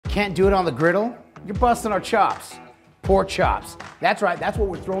Can't do it on the griddle? You're busting our chops. Pork chops. That's right, that's what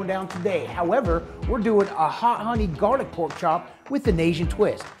we're throwing down today. However, we're doing a hot honey garlic pork chop with an Asian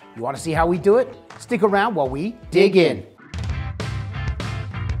twist. You want to see how we do it? Stick around while we dig in.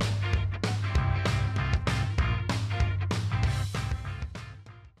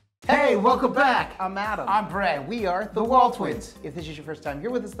 Hey, welcome back. I'm Adam. I'm Brad. We are the WALTWINS. If this is your first time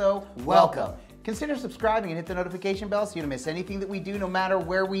here with us though, welcome. Consider subscribing and hit the notification bell so you don't miss anything that we do, no matter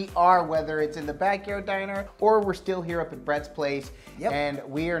where we are, whether it's in the backyard diner or we're still here up at Brett's place. Yep. And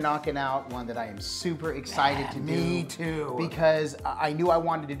we are knocking out one that I am super excited to do. Me too. Because I knew I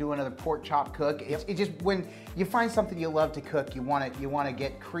wanted to do another pork chop cook. Yep. It just, when you find something you love to cook, you want to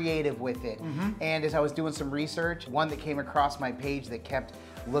get creative with it. And as I was doing some research, one that came across my page that kept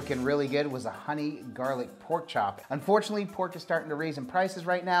looking really good was a honey garlic pork chop. Unfortunately, pork is starting to raise in prices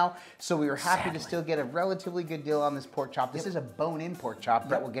right now, so we were happy to still get a relatively good deal on this pork chop. This is a bone-in pork chop.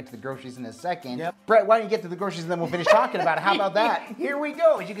 Brett will get to the groceries in a second. Brett, why don't you get to the groceries and then we'll finish talking about it. How about that? Here we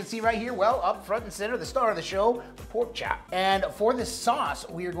go. As you can see right here, well, up front and center, the star of the show, the pork chop. And for this sauce,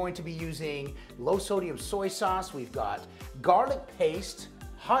 we are going to be using low-sodium soy sauce. We've got garlic paste,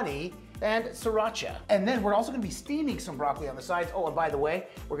 honey, and sriracha. And then we're also gonna be steaming some broccoli on the sides. Oh, and by the way,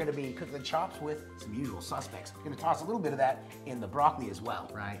 we're gonna be cooking the chops with some usual suspects. We're gonna toss a little bit of that in the broccoli as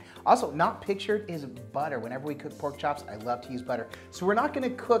well. Right. Also, not pictured is butter. Whenever we cook pork chops, I love to use butter. So we're not gonna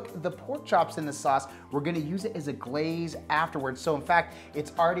cook the pork chops in the sauce. We're gonna use it as a glaze afterwards. So in fact,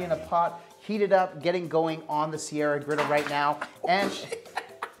 it's already in a pot, heated up, getting going on the Sierra Griddle right now. And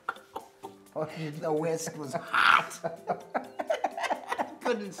the whisk was hot.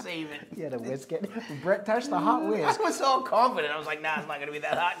 Couldn't save it. You had to whisk it. Brett touched the hot whisk. I was so confident. I was like, nah, it's not gonna be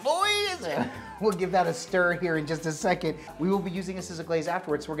that hot. Boy, is it. We'll give that a stir here in just a second. We will be using this as a glaze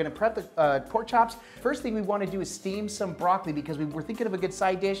afterwards. So we're gonna prep the pork chops. First thing we wanna do is steam some broccoli because we were thinking of a good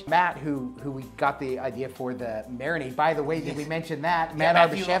side dish. Matt, who we got the idea for the marinade. By the way, did we mention that? Matt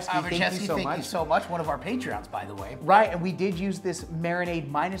Arboleaf, thank you so much. One of our Patreons, by the way. Right, and we did use this marinade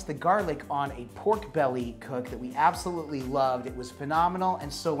minus the garlic on a pork belly cook that we absolutely loved. It was phenomenal.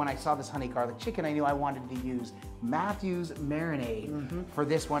 And so when I saw this honey garlic chicken, I knew I wanted to use Matthew's marinade for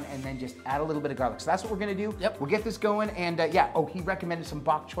this one and then just add a little bit of garlic. So that's what we're gonna do. Yep. We'll get this going and yeah, oh, he recommended some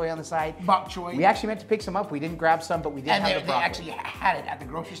bok choy on the side. Bok choy. We actually meant to pick some up. We didn't grab some, but we did have the broccoli. They actually had it at the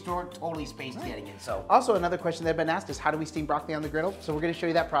grocery store, totally spaced getting it, so. Also, another question that had been asked is how do we steam broccoli on the griddle? So we're gonna show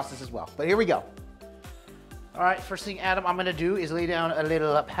you that process as well. But here we go. All right, first thing, Adam, I'm gonna do is lay down a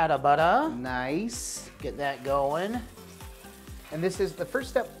little pat of butter. Nice. Get that going. And this is the first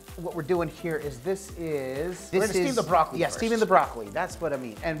step. What we're doing here is we're gonna steam the broccoli. Yeah, steaming the broccoli. That's what I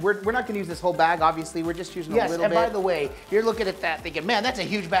mean. And we're not gonna use this whole bag, obviously. We're just using a little bit. And by the way, you're looking at that thinking, man, that's a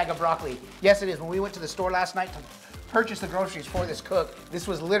huge bag of broccoli. Yes, it is. When we went to the store last night to purchase the groceries for this cook, this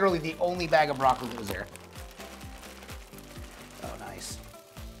was literally the only bag of broccoli that was there. Oh, nice.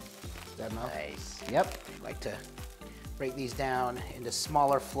 Is that enough? Nice. Yep. I like to break these down into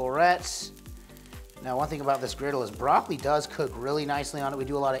smaller florets. Now, one thing about this griddle is broccoli does cook really nicely on it. We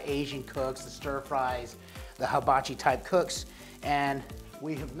do a lot of Asian cooks, the stir fries, the hibachi type cooks, and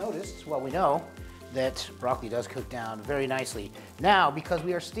we have noticed, well, we know that broccoli does cook down very nicely. Now, because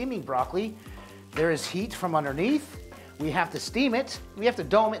we are steaming broccoli, there is heat from underneath. We have to steam it. We have to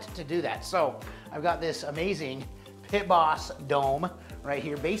dome it to do that. So I've got this amazing Pit Boss dome right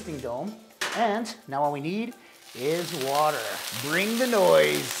here, basting dome. And now all we need is water. Bring the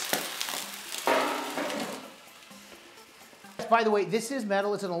noise. By the way, this is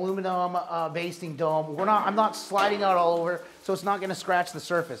metal. It's an aluminum basting dome. I'm not sliding out all over, so it's not gonna scratch the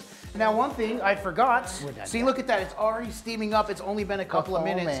surface. Now, one thing I forgot. See, look at that. It's already steaming up. It's only been a couple of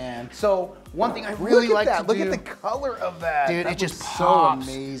minutes. Man. So one thing I really like to do. Look at the color of that. Dude, it just pops.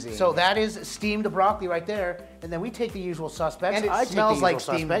 So amazing. So that is steamed broccoli right there. And then we take the usual suspects. And it smells like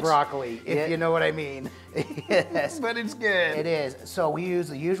steamed broccoli, if you know what I mean. Yes. But it's good. It is. So we use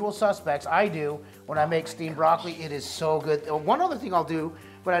the usual suspects. I do when I make steamed broccoli. It is so good. One other thing I'll do,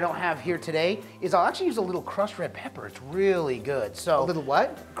 but I don't have here today, is I'll actually use a little crushed red pepper. It's really good. So a little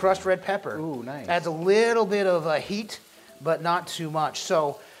what? Crushed red pepper. Ooh, nice. Adds a little bit of heat, but not too much.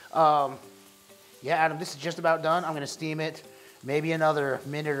 So, yeah, Adam, this is just about done. I'm gonna steam it maybe another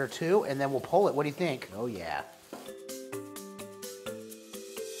minute or two, and then we'll pull it. What do you think? Oh, yeah.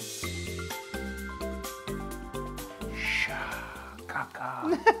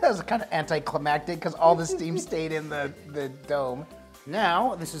 That was kind of anticlimactic because all the steam stayed in the dome.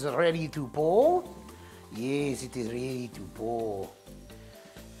 Now, this is ready to pull. Yes, it is ready to pull.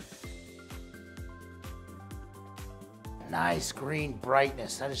 Nice green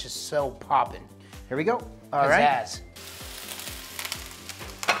brightness. That is just so popping. Here we go. All right.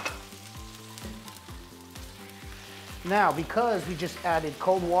 Now, because we just added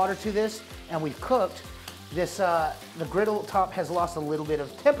cold water to this and we've cooked, this the griddle top has lost a little bit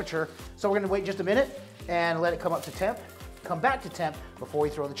of temperature, so we're gonna wait just a minute and let it come up to temp, come back to temp before we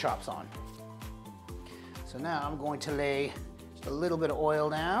throw the chops on. So now I'm going to lay just a little bit of oil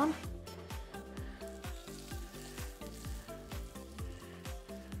down.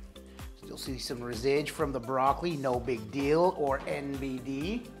 Still see some residue from the broccoli, no big deal, or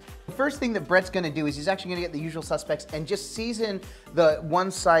NBD. The first thing that Brett's gonna do is he's actually gonna get the usual suspects and just season the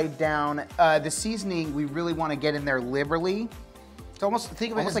one side down. The seasoning we really wanna get in there liberally. It's almost,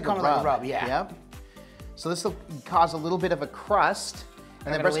 think of it almost like a rub. Yeah. Yep. So this will cause a little bit of a crust,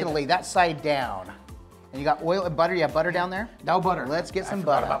 and then Brett's gonna lay that side down. And you got oil and butter. You have butter down there? No butter. Let's get some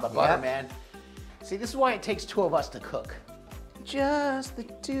butter. About the butter, man. See, this is why it takes 2 of us to cook. Just the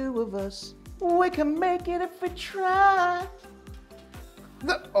 2 of us. We can make it if we try.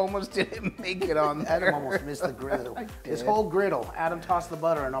 Almost didn't make it on there. Adam almost missed the griddle. This whole griddle, Adam tossed the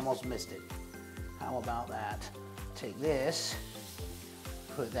butter and almost missed it. How about that? Take this,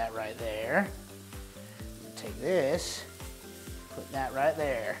 put that right there. Take this, put that right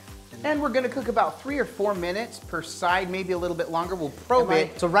there. And we're gonna cook about 3 or 4 minutes per side, maybe a little bit longer. We'll probe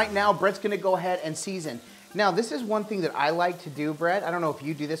it. So right now, Brett's gonna go ahead and season. Now, this is one thing that I like to do, Brett. I don't know if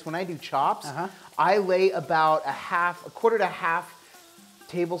you do this. When I do chops, I lay about a quarter to half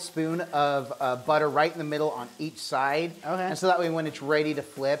tablespoon of butter right in the middle on each side. Okay. And so that way when it's ready to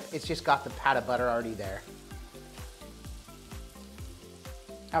flip, it's just got the pat of butter already there.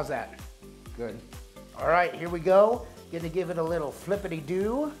 How's that? Good. All right, here we go. Gonna give it a little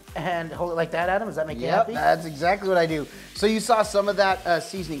flippity-do and hold it like that, Adam. Does that make you happy? That's exactly what I do. So you saw some of that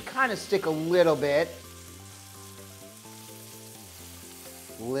seasoning kind of stick a little bit.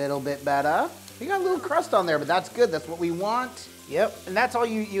 Little bit better. You got a little crust on there, but that's good. That's what we want. Yep, and that's all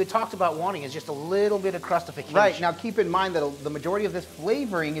you talked about wanting is just a little bit of crustification. Right, now keep in mind that the majority of this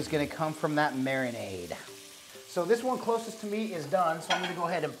flavoring is gonna come from that marinade. So this one closest to me is done, so I'm gonna go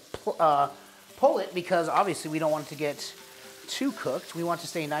ahead and pull it because obviously we don't want it to get too cooked. We want it to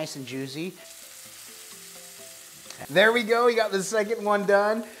stay nice and juicy. There we go, we got the second one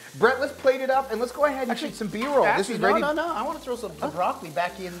done. Brett, let's plate it up and let's go ahead and shoot some B-roll. This is ready. No, I want to throw some broccoli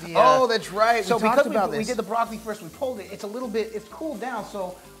back in the... Oh, that's right. So because we did the broccoli first, we pulled it. It's a little bit, it's cooled down.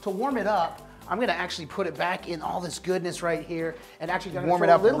 So to warm it up, I'm going to actually put it back in all this goodness right here and actually warm it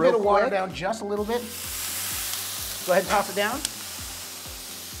up a little bit of water down, just a little bit. Go ahead and toss it down.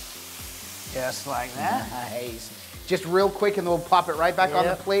 Just like that. Nice. Just real quick and then we'll pop it right back on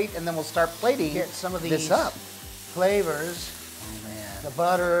the plate and then we'll start plating some of these flavors. Oh, man. The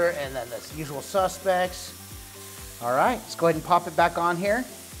butter and then the usual suspects. All right, let's go ahead and pop it back on here.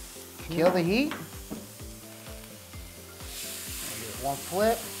 Kill the heat. One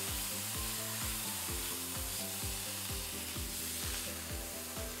flip.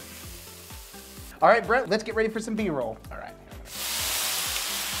 All right, Brett, let's get ready for some B-roll. All right.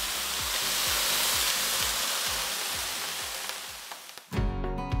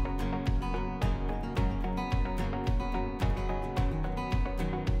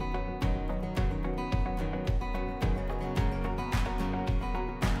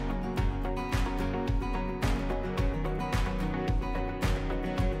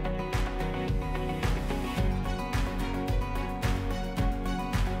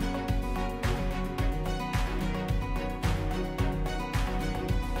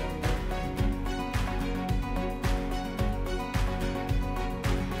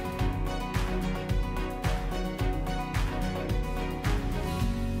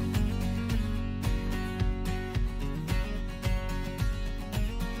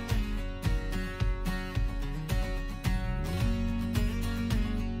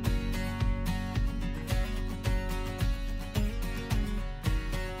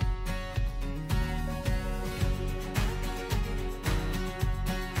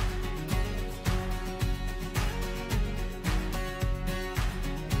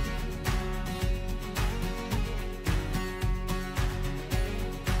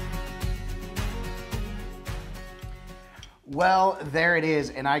 Well, there it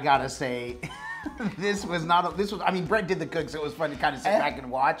is, and I gotta say, I mean, Brett did the cook, so it was fun to kind of sit back and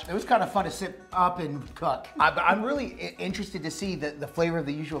watch. It was kind of fun to sit up and cook. I'm really interested to see the flavor of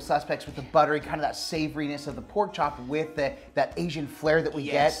the usual suspects with the buttery, kind of that savoriness of the pork chop with that Asian flair that we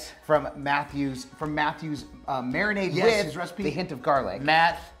get from Matthew's marinade with his recipe, the hint of garlic.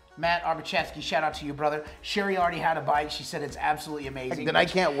 Matt Arbachevsky, shout out to you, brother. Sherry already had a bite. She said it's absolutely amazing. Then I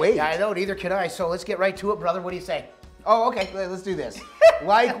can't wait. Yeah, I know, neither can I. So let's get right to it, brother. What do you say? Oh, okay, let's do this.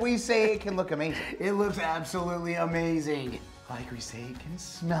 Like we say, it can look amazing. It looks absolutely amazing. Like we say, it can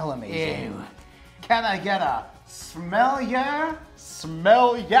smell amazing. Ew. Can I get a smell yeah?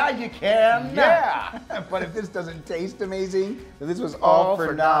 Smell yeah you can. Yeah. But if this doesn't taste amazing, then this was all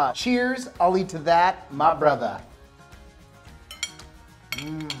for naught. Cheers, I'll eat to that, my brother.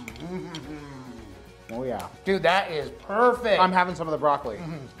 Oh yeah. Dude, that is perfect. I'm having some of the broccoli.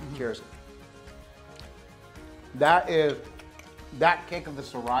 Cheers. That is, that kick of the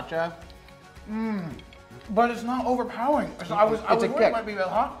sriracha. But it's not overpowering. I was worried it might be a bit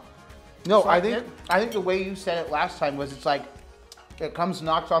hot. No, I think the way you said it last time was it's like, it comes,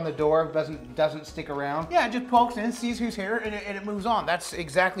 knocks on the door, doesn't stick around. Yeah, it just pokes in, sees who's here, and it moves on. That's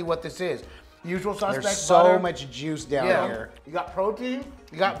exactly what this is. Usual suspects. There's so much juice down here. You got protein,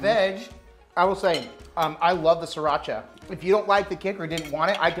 you got veg. I will say, I love the sriracha. If you don't like the kick or didn't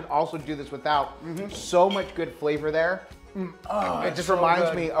want it, I could also do this without. So much good flavor there. Oh, it just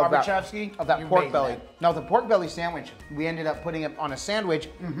reminds me of that pork belly. That. Now the pork belly sandwich, we ended up putting it on a sandwich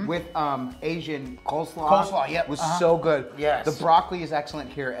with Asian coleslaw. Coleslaw, yep. It was so good. Yes. The broccoli is excellent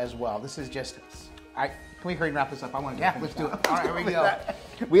here as well. This is just, can we hurry and wrap this up? I want to let's do it. All right, here we go.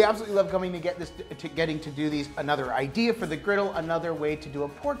 We absolutely love coming to getting to do these. Another idea for the griddle, another way to do a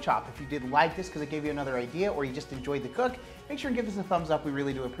pork chop. If you did like this because it gave you another idea, or you just enjoyed the cook, make sure and give us a thumbs up. We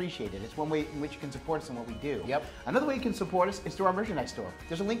really do appreciate it. It's one way in which you can support us in what we do. Yep. Another way you can support us is through our merchandise store.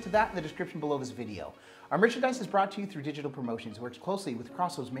 There's a link to that in the description below this video. Our merchandise is brought to you through Digital Promotions, works closely with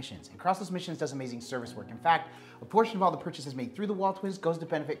Crossroads Missions, and Crossroads Missions does amazing service work. In fact, a portion of all the purchases made through the WALTWINS goes to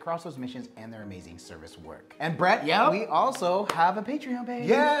benefit Crossroads Missions and their amazing service work. And Brett, we also have a Patreon page.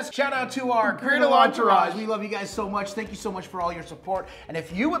 Yes, shout out to our Griddle Entourage. We love you guys so much. Thank you so much for all your support. And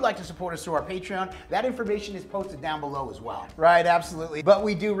if you would like to support us through our Patreon, that information is posted down below as well. Right, absolutely. But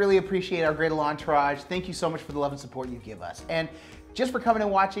we do really appreciate our Griddle Entourage. Thank you so much for the love and support you give us. And just for coming and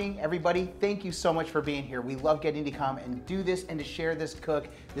watching, everybody, thank you so much for being here. We love getting to come and do this and to share this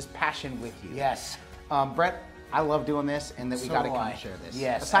this passion with you. Yes. Brett, I love doing this and that we got to come and share this.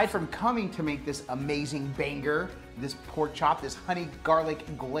 Yes. Aside from coming to make this amazing banger, this pork chop, this honey garlic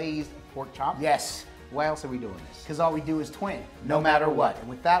glazed pork chop. Yes. Why else are we doing this? Because all we do is twin, no matter what. And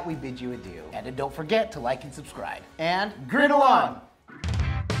with that, we bid you adieu. And don't forget to like and subscribe. And griddle on!